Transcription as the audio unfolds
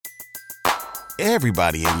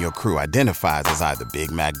Everybody in your crew identifies as either Big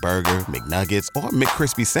Mac Burger, McNuggets, or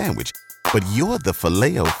McCrispy Sandwich. But you're the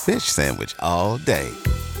Filet-O-Fish Sandwich all day.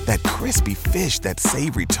 That crispy fish, that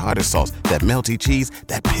savory tartar sauce, that melty cheese,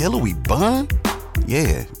 that pillowy bun.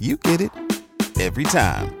 Yeah, you get it. Every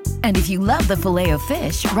time. And if you love the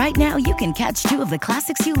Filet-O-Fish, right now you can catch two of the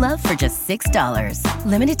classics you love for just $6.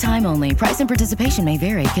 Limited time only. Price and participation may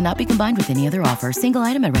vary. Cannot be combined with any other offer. Single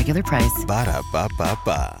item at regular price.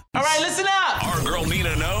 Ba-da-ba-ba-ba. All right, listen up. Our girl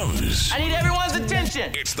Nina knows. I need everyone's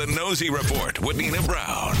attention. It's the Nosey Report with Nina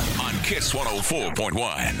Brown on Kiss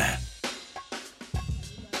 104.1.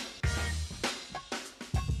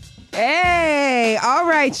 Hey, all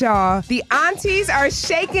right, y'all. The aunties are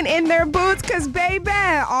shaking in their boots because, baby,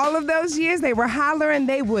 all of those years they were hollering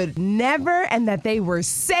they would never and that they were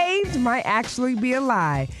saved might actually be a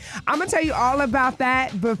lie. I'm going to tell you all about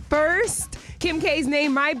that, but first, Kim K's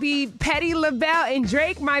name might be Petty LaBelle and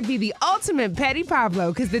Drake might be the ultimate Petty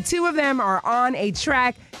Pablo because the two of them are on a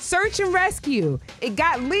track, Search and Rescue. It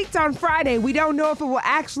got leaked on Friday. We don't know if it will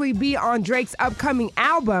actually be on Drake's upcoming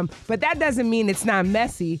album, but that doesn't mean it's not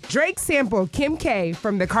messy. Drake sampled Kim K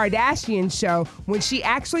from The Kardashian Show when she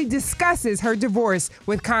actually discusses her divorce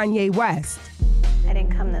with Kanye West. I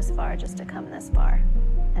didn't come this far just to come this far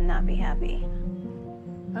and not be happy.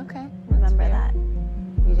 Okay. Remember that.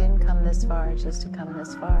 You didn't come this far just to come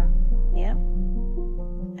this far. Yep.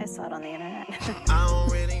 I saw it on the internet. I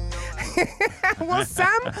don't really know. Well,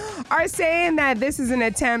 some are saying that this is an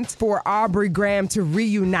attempt for Aubrey Graham to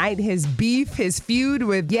reunite his beef, his feud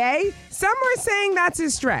with Ye. Some are saying that's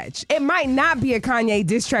a stretch. It might not be a Kanye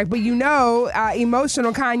diss track, but you know,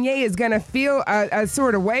 emotional Kanye is going to feel a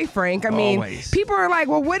sort of way, Frank. I mean, Always. People are like,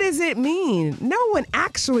 well, what does it mean? No one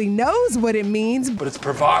actually knows what it means. But it's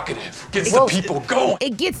provocative. Gets the people going.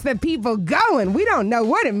 It gets the people going. We don't know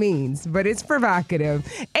what it means, but it's provocative.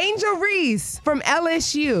 Angel Reese from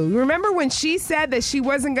LSU. Remember when she said that she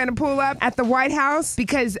wasn't going to pull up at the White House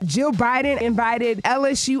because Jill Biden invited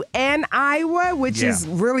LSU and Iowa, which is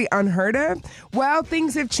really unheard of? Well,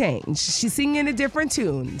 things have changed. She's singing a different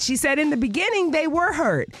tune. She said in the beginning they were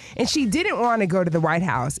hurt, and she didn't want to go to the White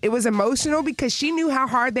House. It was emotional because she knew how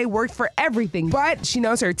hard they worked for everything, but she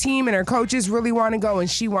knows her team and her coaches really want to go, and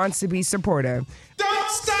she wants to be supportive. Don't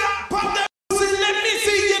stop, pump that pussy, let me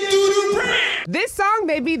see you do the brand. This song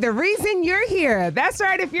may be the reason you're here. That's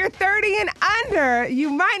right, if you're 30 and under, you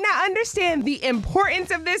might not understand the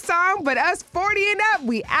importance of this song, but us 40 and up,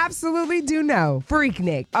 we absolutely do know.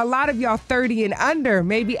 Freaknik. A lot of y'all 30 and under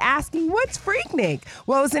may be asking, what's Freaknik?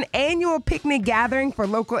 Well, it's an annual picnic gathering for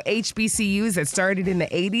local HBCUs that started in the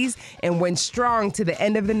 80s and went strong to the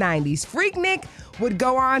end of the 90s. Freaknik would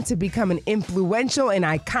go on to become an influential and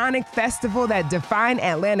iconic festival that defined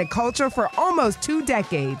Atlanta culture for almost 2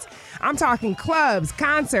 decades. I'm talking clubs,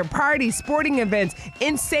 concert, parties, sporting events,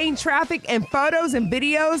 insane traffic, and photos and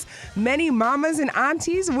videos many mamas and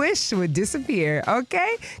aunties wish would disappear,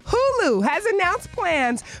 okay? Hulu has announced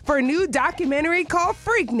plans for a new documentary called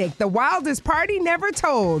Freaknik, The Wildest Party Never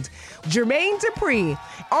Told. Jermaine Dupri,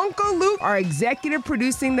 Uncle Luke are executive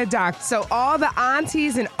producing the doc, so all the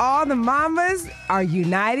aunties and all the mamas are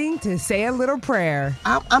uniting to say a little prayer.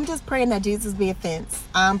 I'm just praying that Jesus be a fence.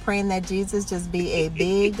 I'm praying that Jesus just be a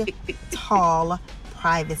big, tall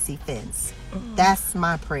privacy fence. That's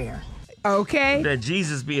my prayer. Okay? That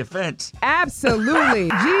Jesus be a fence. Absolutely.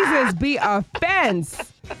 Jesus be a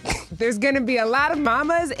fence. There's going to be a lot of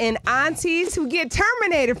mamas and aunties who get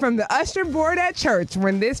terminated from the usher board at church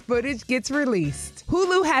when this footage gets released.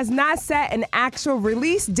 Hulu has not set an actual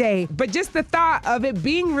release date, but just the thought of it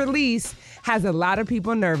being released has a lot of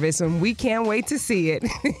people nervous, and we can't wait to see it.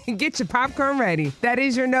 Get your popcorn ready. That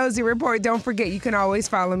is your Nosey Report. Don't forget, you can always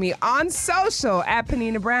follow me on social at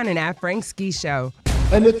Panina Brown and at Frank Ski Show.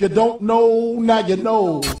 And if you don't know, now you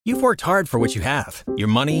know. You've worked hard for what you have. Your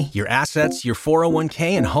money, your assets, your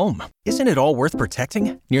 401k, and home. Isn't it all worth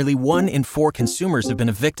protecting? Nearly 1 in 4 consumers have been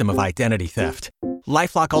a victim of identity theft.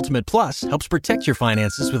 LifeLock Ultimate Plus helps protect your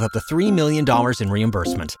finances with up to $3 million in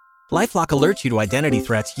reimbursement. LifeLock alerts you to identity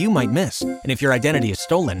threats you might miss. And if your identity is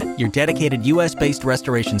stolen, your dedicated U.S.-based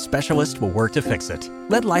restoration specialist will work to fix it.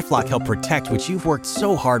 Let LifeLock help protect what you've worked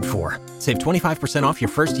so hard for. Save 25% off your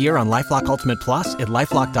first year on LifeLock Ultimate Plus at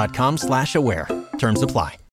LifeLock.com/aware. Terms apply.